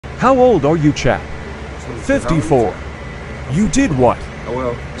How old are you, chap? So 54. You did what? Oh,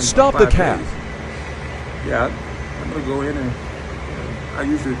 well, in Stop the 5 cab. days. Yeah, I'm gonna go in and I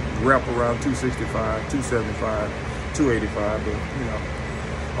usually rep around 265, 275, 285, but you know,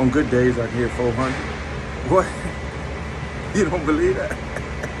 on good days I can hit 400. What? You don't believe that?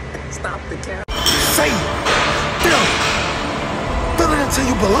 Stop the cab. Say it. Feel it. Feel it until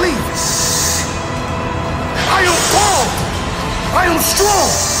you believe it. I am powerful. I am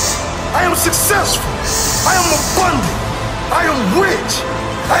strong. I am successful. I am abundant. I am rich.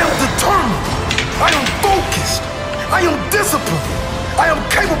 I am determined. I am focused. I am disciplined. I am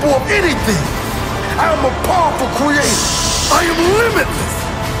capable of anything. I am a powerful creator. I am limitless.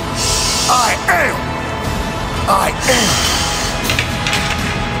 I am. I am.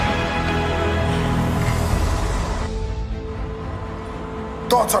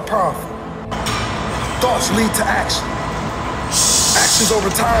 Thoughts are powerful. Thoughts lead to action. Actions over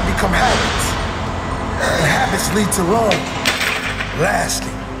time become habits. And habits lead to long,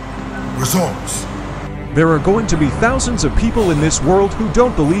 lasting results. There are going to be thousands of people in this world who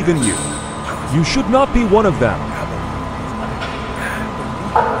don't believe in you. You should not be one of them.